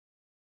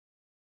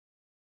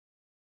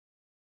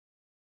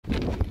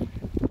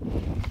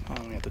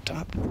only at the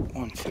top,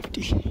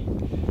 150.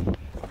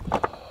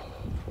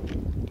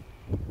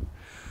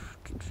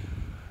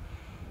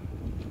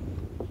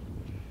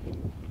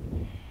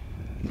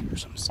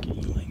 There's some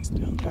skiing lanes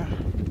down there.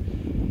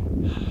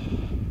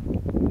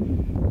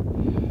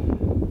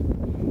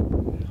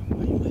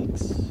 White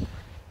Lakes.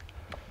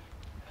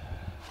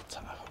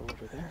 Tahoe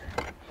over there.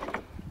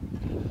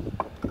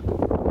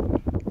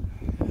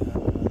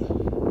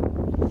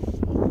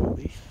 Fallen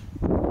Leaf.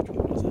 Which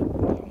one is it?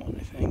 That one, I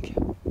think.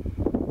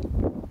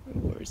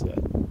 Where is that?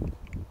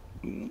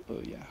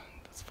 Oh yeah,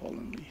 that's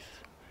Fallen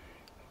Leaf.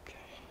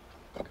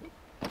 Okay.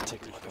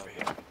 Take a look over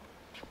here.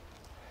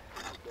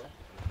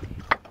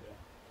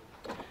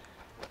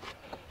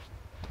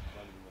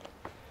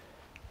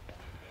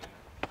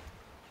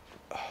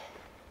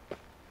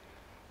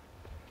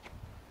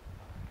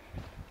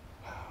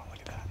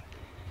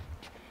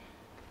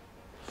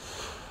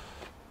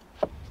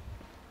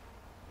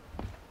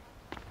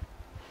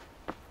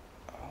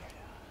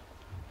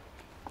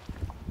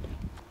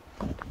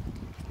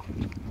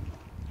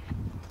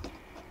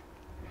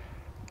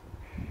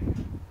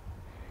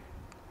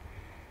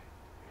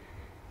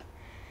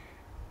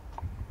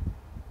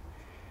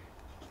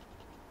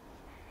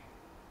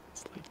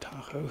 Lake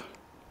Tahoe,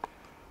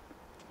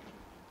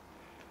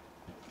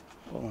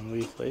 Fallen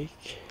Leaf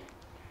Lake.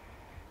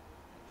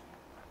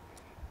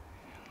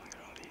 And look at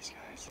all these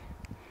guys.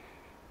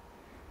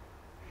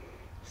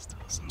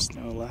 Still some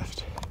snow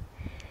left.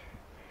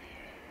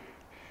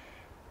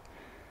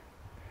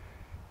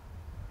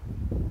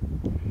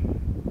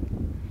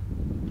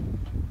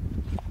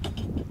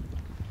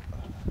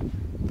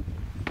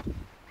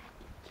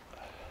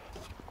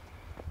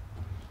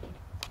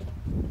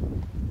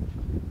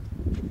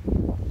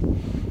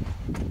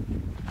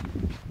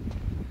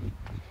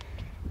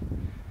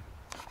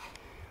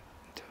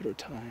 Total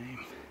time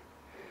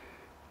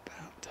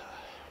about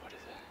what is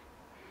it?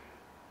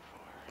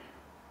 4.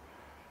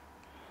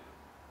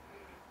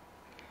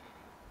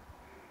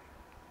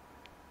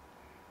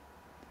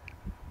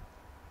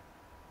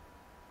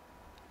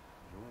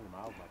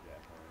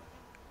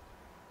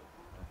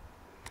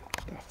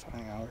 About 5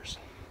 hours.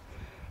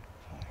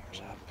 5 hours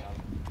up.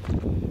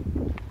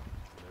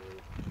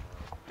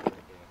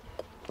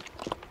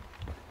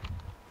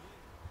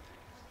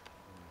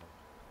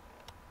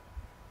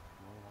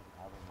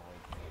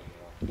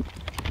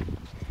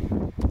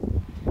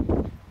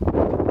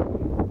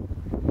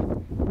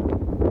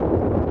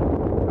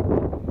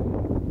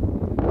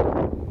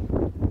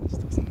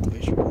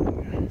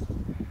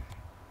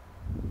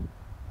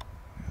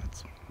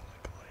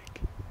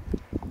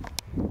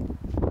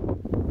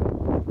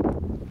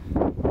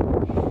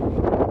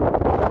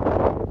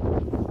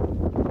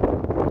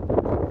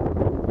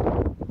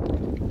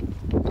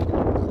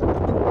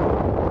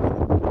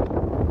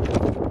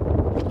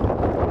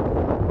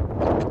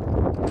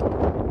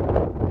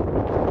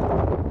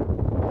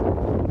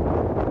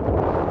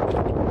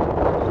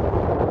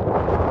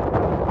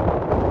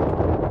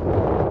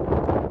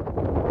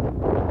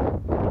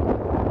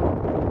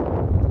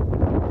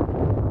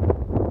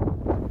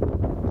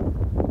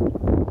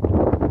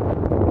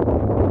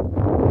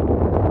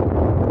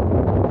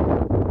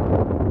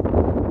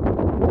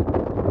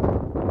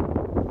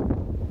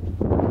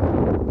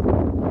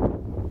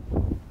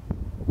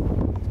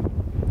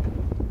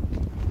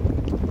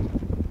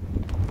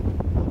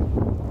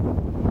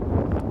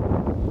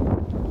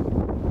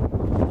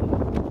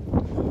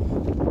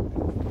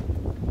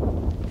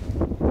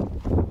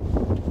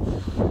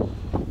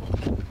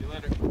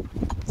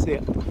 See ya.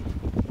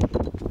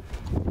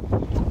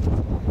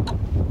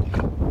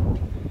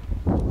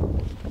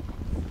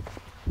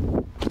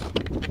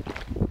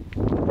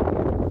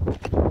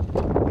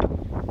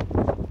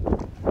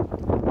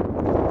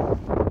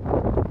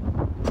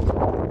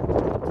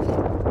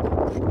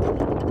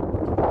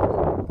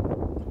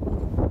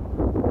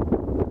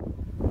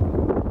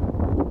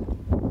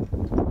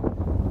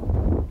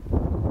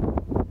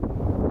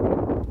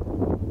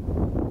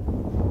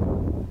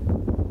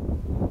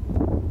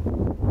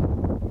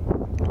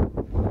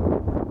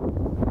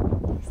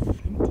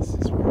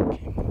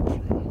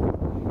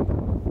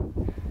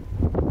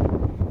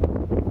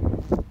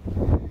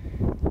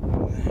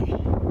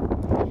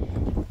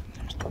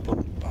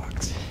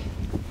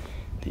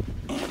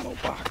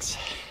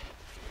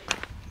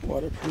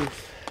 Waterproof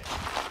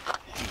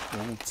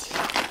influence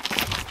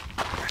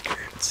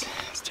records.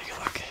 Let's take a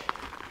look.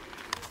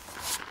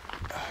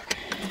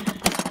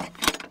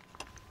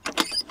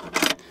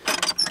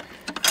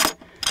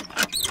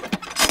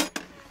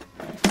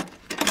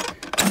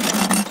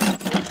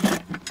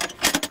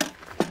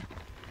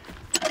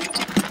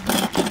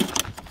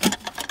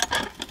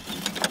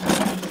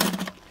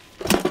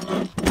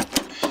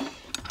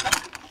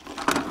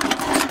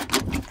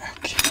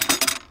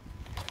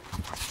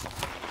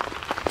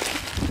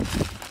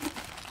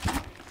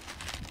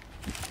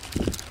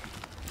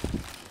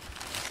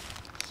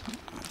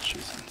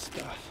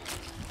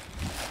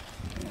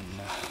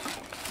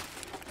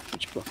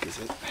 Book is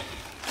it?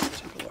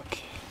 Let's take a look.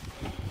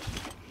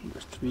 Number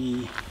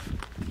 3.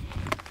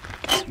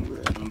 I guess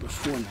we're at number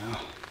 4 now.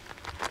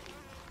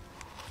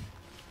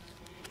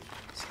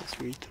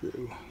 read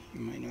through. You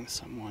might know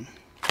someone.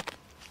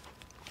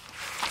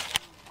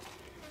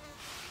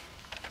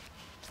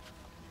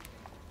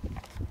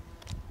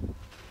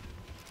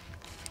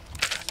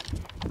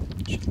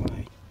 July